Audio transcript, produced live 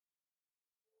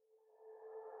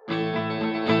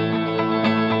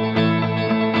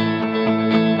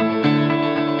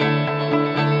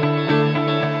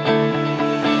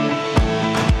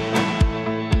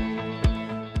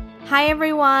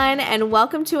everyone, and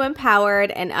welcome to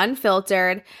Empowered and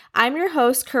Unfiltered. I'm your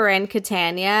host, Corinne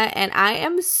Catania, and I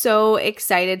am so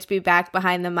excited to be back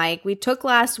behind the mic. We took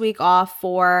last week off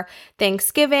for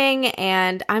Thanksgiving,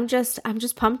 and I'm just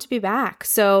pumped to be back.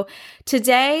 So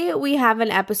today we have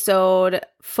an episode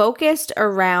focused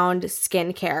around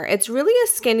skincare. It's really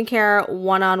a skincare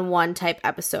one-on-one type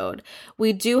episode.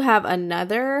 We do have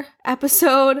another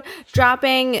episode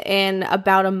dropping in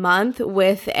about a month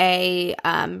with a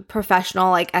professional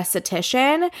like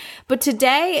esthetician, but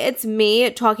today it's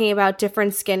me talking about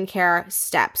different skincare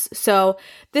steps. So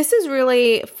this is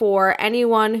really for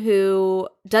anyone who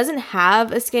doesn't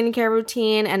have a skincare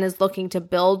routine and is looking to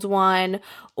build one,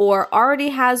 or already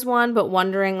has one but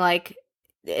wondering like,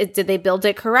 did they build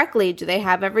it correctly? Do they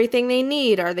have everything they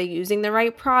need? Are they using the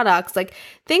right products? Like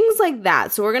things like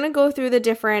that. So we're going to go through the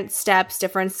different steps,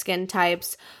 different skin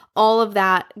types, all of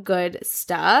that good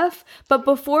stuff. But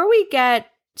before we get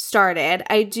started,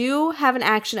 I do have an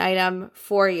action item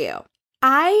for you.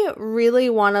 I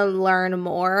really want to learn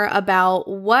more about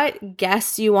what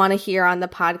guests you want to hear on the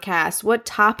podcast, what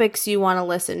topics you want to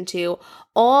listen to,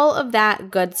 all of that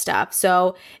good stuff.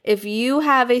 So if you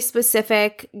have a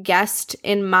specific guest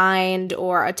in mind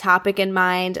or a topic in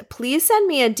mind, please send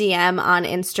me a DM on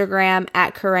Instagram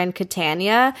at Corinne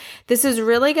Catania. This is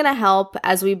really going to help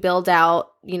as we build out,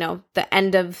 the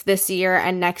end of this year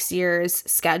and next year's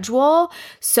schedule.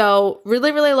 So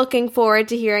really, really looking forward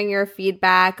to hearing your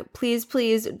feedback. Please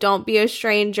don't be a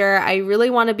stranger. I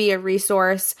really want to be a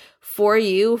resource for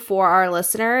you, for our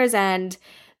listeners, and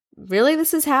really,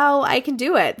 this is how I can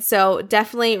do it. So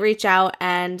definitely reach out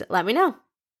and let me know.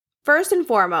 First and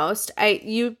foremost,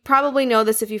 you probably know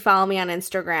this if you follow me on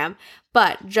Instagram,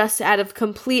 but just out of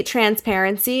complete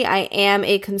transparency, I am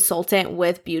a consultant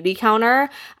with Beautycounter.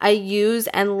 I use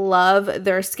and love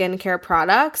their skincare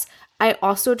products. I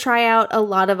also try out a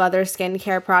lot of other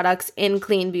skincare products in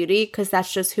clean beauty because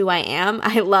that's just who I am.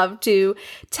 I love to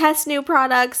test new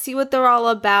products, see what they're all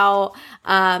about.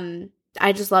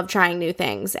 I just love trying new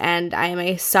things, and I am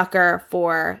a sucker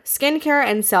for skincare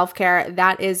and self-care.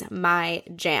 That is my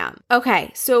jam.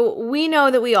 Okay, so we know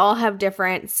that we all have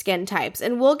different skin types,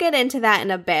 and we'll get into that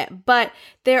in a bit, but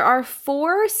there are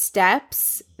 4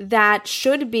 steps that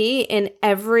should be in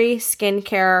every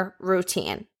skincare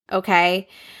routine, okay?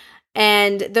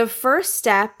 And the first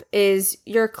step is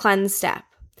your cleanse step.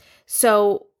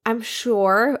 So I'm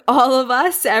sure all of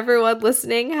us, everyone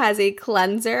listening, has a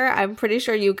cleanser. I'm pretty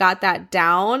sure you got that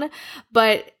down.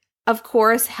 But of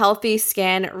course, healthy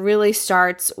skin really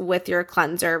starts with your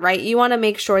cleanser, right? You want to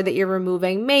make sure that you're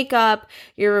removing makeup,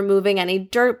 you're removing any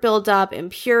dirt buildup,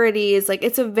 impurities. Like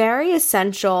it's a very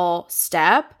essential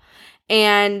step.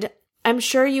 And I'm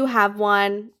sure you have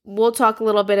one. We'll talk a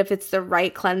little bit if it's the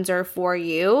right cleanser for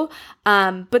you.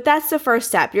 But that's the first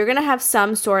step. You're going to have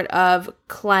some sort of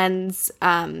cleanse,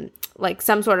 like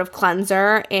some sort of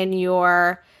cleanser in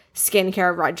your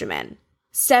skincare regimen.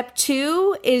 Step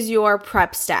 2 is your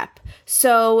prep step.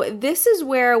 So this is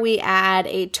where we add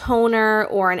a toner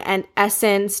or an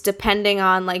essence depending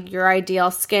on like your ideal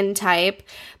skin type.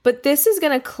 But this is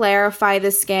going to clarify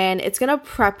the skin. It's going to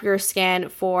prep your skin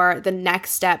for the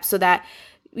next step so that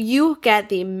you get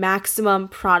the maximum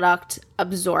product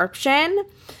absorption.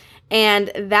 And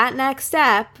that next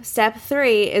step, step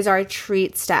 3, is our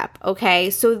treat step. Okay,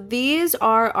 so these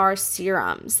are our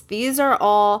serums. These are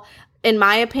all, in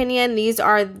my opinion,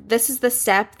 this is the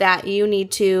step that you need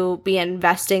to be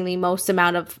investing the most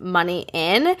amount of money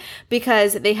in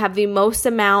because they have the most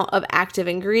amount of active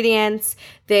ingredients.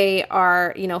 They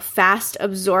are, fast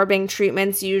absorbing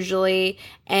treatments usually,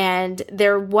 and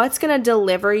they're what's going to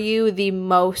deliver you the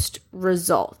most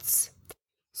results.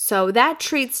 So that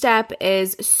treat step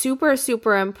is super,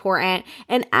 super important,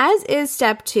 and as is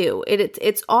step 2.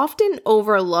 It's often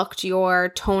overlooked, your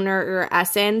toner or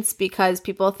essence, because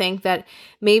people think that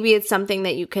maybe it's something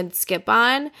that you can skip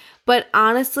on, but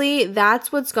honestly,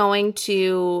 that's what's going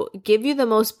to give you the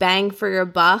most bang for your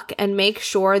buck and make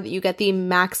sure that you get the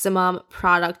maximum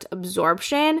product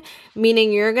absorption,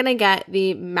 meaning you're going to get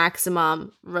the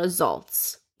maximum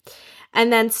results.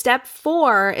 And then step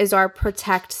 4 is our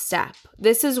protect step.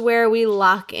 This is where we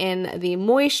lock in the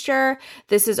moisture.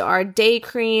 This is our day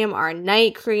cream, our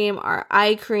night cream, our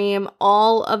eye cream,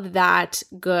 all of that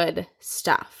good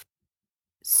stuff.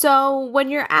 So when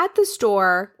you're at the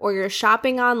store or you're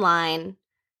shopping online,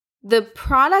 the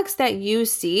products that you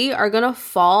see are going to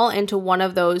fall into one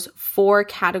of those 4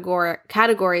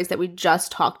 categories that we just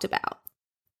talked about.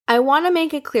 I want to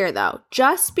make it clear though,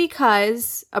 just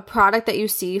because a product that you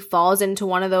see falls into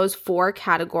one of those 4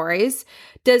 categories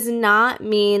does not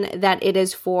mean that it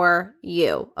is for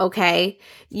you, okay?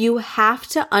 You have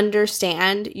to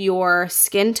understand your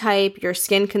skin type, your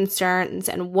skin concerns,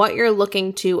 and what you're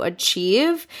looking to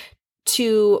achieve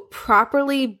to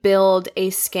properly build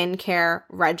a skincare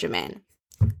regimen.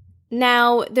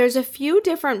 Now, there's a few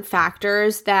different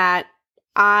factors that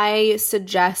I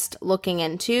suggest looking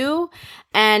into,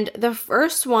 and the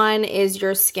first one is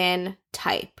your skin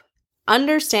type.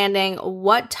 Understanding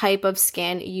what type of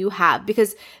skin you have,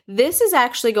 because this is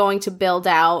actually going to build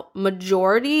out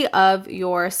majority of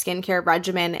your skincare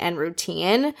regimen and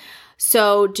routine.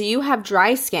 So do you have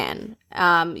dry skin?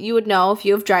 You would know if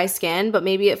you have dry skin, but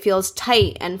maybe it feels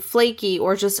tight and flaky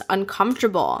or just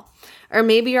uncomfortable. Or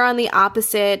maybe you're on the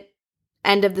opposite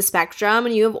end of the spectrum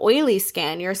and you have oily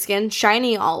skin, your skin's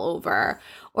shiny all over.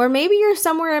 Or maybe you're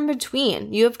somewhere in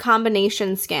between. You have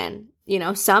combination skin. You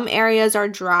know, some areas are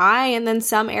dry and then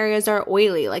some areas are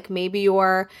oily. Like maybe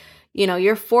your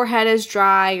forehead is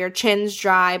dry, your chin's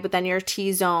dry, but then your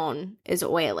T-zone is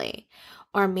oily.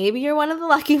 Or maybe you're one of the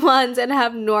lucky ones and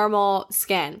have normal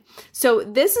skin. So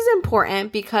this is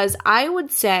important because I would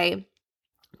say,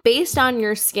 based on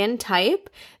your skin type,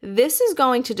 this is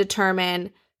going to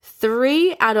determine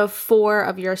 3 out of 4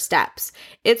 of your steps.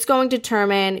 It's going to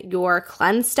determine your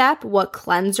cleanse step, what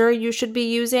cleanser you should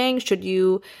be using. Should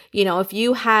you, if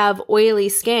you have oily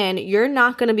skin, you're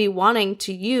not going to be wanting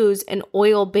to use an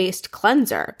oil-based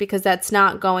cleanser because that's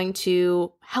not going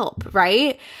to help,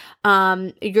 right?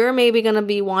 You're maybe going to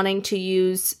be wanting to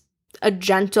use a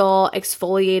gentle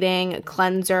exfoliating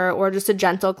cleanser or just a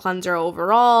gentle cleanser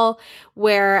overall.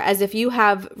 Whereas if you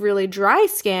have really dry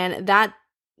skin, that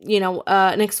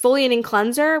an exfoliating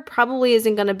cleanser probably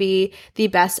isn't going to be the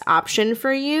best option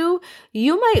for you.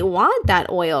 You might want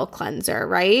that oil cleanser,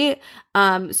 right?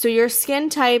 So your skin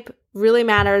type really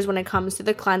matters when it comes to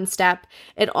the cleanse step.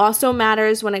 It also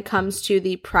matters when it comes to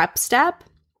the prep step.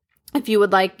 If you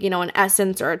would like, an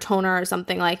essence or a toner or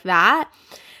something like that.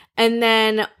 And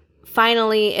then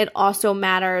finally, it also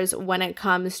matters when it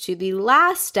comes to the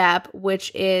last step,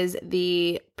 which is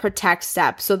the protect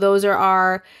step. So those are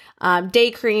our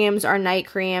day creams, our night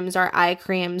creams, our eye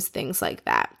creams, things like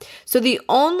that. So the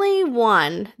only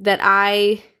one that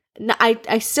I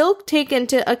still take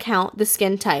into account the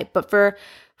skin type, but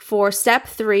for step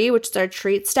 3, which is our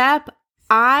treat step,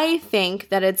 I think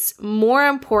that it's more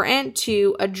important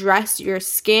to address your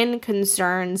skin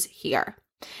concerns here.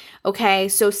 Okay,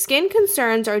 so skin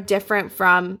concerns are different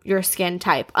from your skin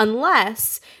type,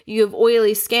 unless you have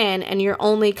oily skin and your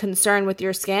only concern with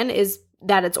your skin is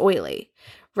that it's oily,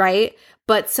 right?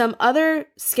 But some other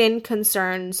skin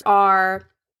concerns are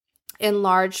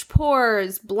enlarged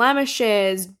pores,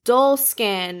 blemishes, dull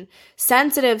skin,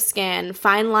 sensitive skin,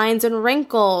 fine lines and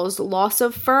wrinkles, loss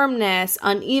of firmness,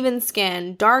 uneven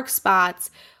skin, dark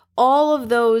spots, all of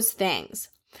those things.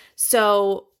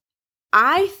 So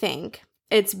I think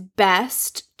it's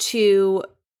best to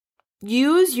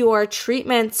use your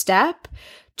treatment step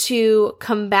to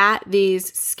combat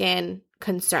these skin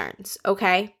concerns,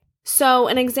 okay? So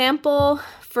an example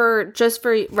for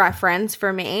reference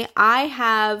for me, I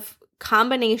have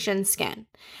combination skin.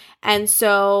 And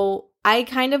so I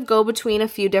kind of go between a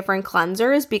few different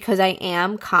cleansers because I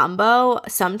am combo.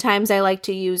 Sometimes I like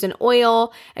to use an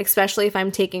oil, especially if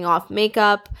I'm taking off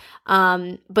makeup.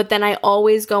 But then I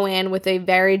always go in with a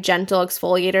very gentle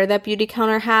exfoliator that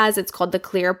Beautycounter has. It's called the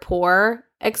Clear Pore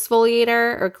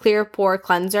Exfoliator or Clear Pore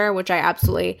Cleanser, which I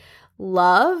absolutely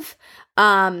love.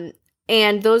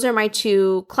 And those are my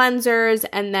 2 cleansers.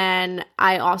 And then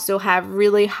I also have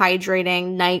really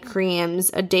hydrating night creams,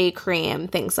 a day cream,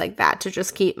 things like that to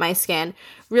just keep my skin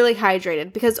really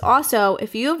hydrated. Because also,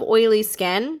 if you have oily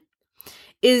skin,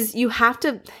 you have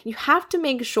to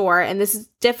make sure, and this is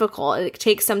difficult, it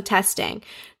takes some testing.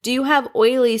 Do you have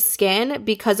oily skin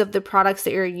because of the products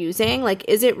that you're using? Like,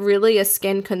 is it really a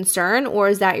skin concern or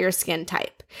is that your skin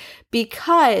type?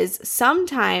 Because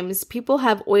sometimes people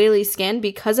have oily skin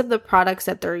because of the products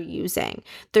that they're using.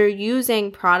 They're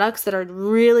using products that are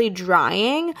really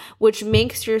drying, which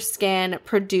makes your skin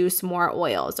produce more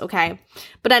oils, okay?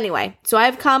 But anyway, so I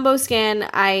have combo skin.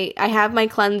 I have my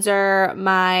cleanser,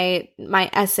 my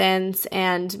essence,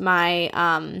 and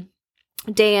my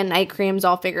day and night creams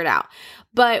all figured out.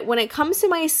 But when it comes to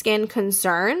my skin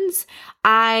concerns,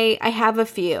 I have a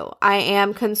few. I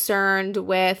am concerned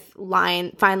with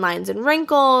fine lines and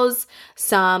wrinkles,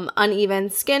 some uneven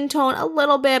skin tone a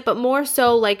little bit, but more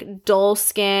so like dull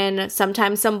skin,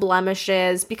 sometimes some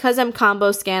blemishes. Because I'm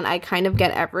combo skin, I kind of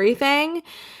get everything.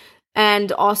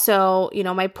 And also,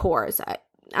 my pores.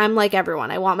 I'm like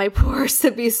everyone. I want my pores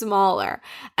to be smaller.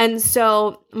 And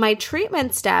so my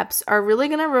treatment steps are really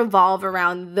going to revolve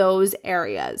around those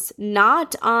areas,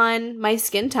 not on my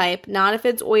skin type, not if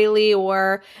it's oily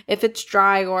or if it's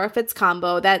dry or if it's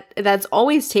combo. That's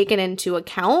always taken into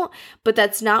account, but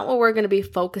that's not what we're going to be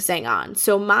focusing on.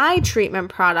 So my treatment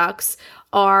products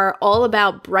are all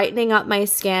about brightening up my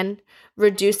skin,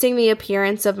 reducing the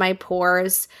appearance of my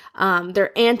pores.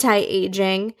 They're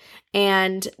anti-aging,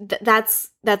 and that's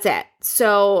it.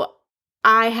 So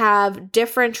I have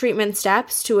different treatment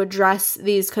steps to address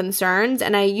these concerns,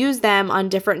 and I use them on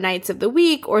different nights of the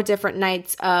week or different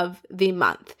nights of the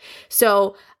month.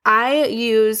 So I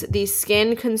use the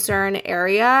skin concern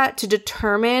area to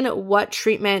determine what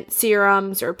treatment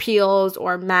serums or peels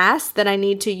or masks that I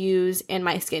need to use in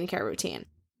my skincare routine.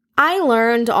 I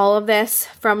learned all of this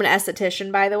from an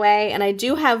esthetician, by the way, and I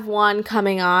do have one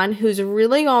coming on who's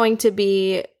really going to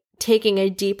be taking a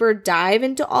deeper dive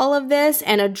into all of this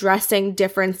and addressing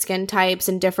different skin types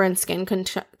and different skin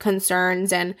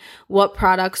concerns and what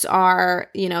products are,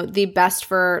 the best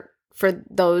for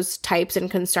those types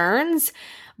and concerns.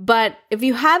 But if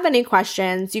you have any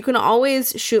questions, you can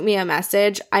always shoot me a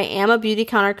message. I am a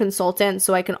Beautycounter consultant,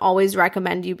 so I can always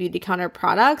recommend you Beautycounter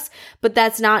products, but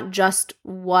that's not just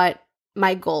what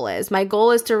my goal is. My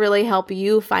goal is to really help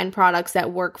you find products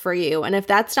that work for you. And if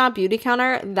that's not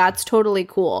Beautycounter, that's totally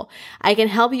cool. I can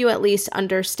help you at least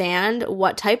understand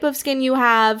what type of skin you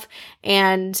have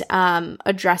and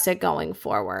address it going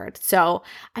forward. So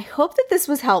I hope that this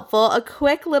was helpful. A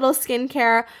quick little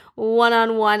skincare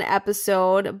one-on-one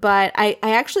episode, but I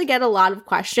actually get a lot of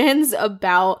questions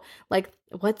about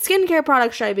what skincare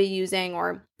products should I be using?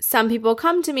 Or some people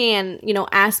come to me and,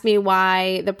 ask me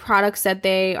why the products that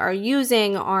they are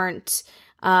using aren't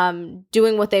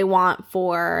doing what they want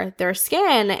for their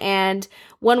skin. And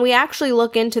when we actually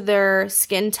look into their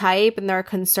skin type and their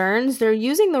concerns, they're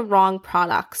using the wrong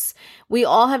products. We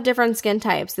all have different skin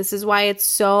types. This is why it's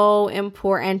so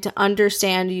important to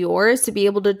understand yours to be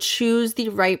able to choose the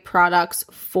right products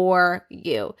for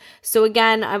you. So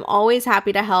again, I'm always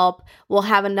happy to help. We'll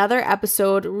have another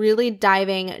episode really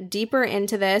diving deeper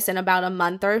into this in about a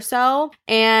month or so.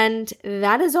 And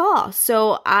that is all.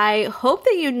 So I hope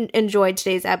that you enjoyed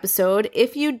today's episode.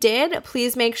 If you did,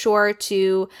 please make sure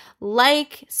to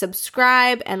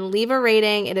subscribe, and leave a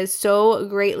rating. It is so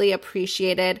greatly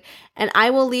appreciated. And I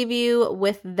will leave you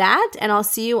with that, and I'll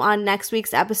see you on next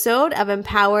week's episode of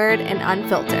Empowered and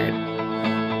Unfiltered.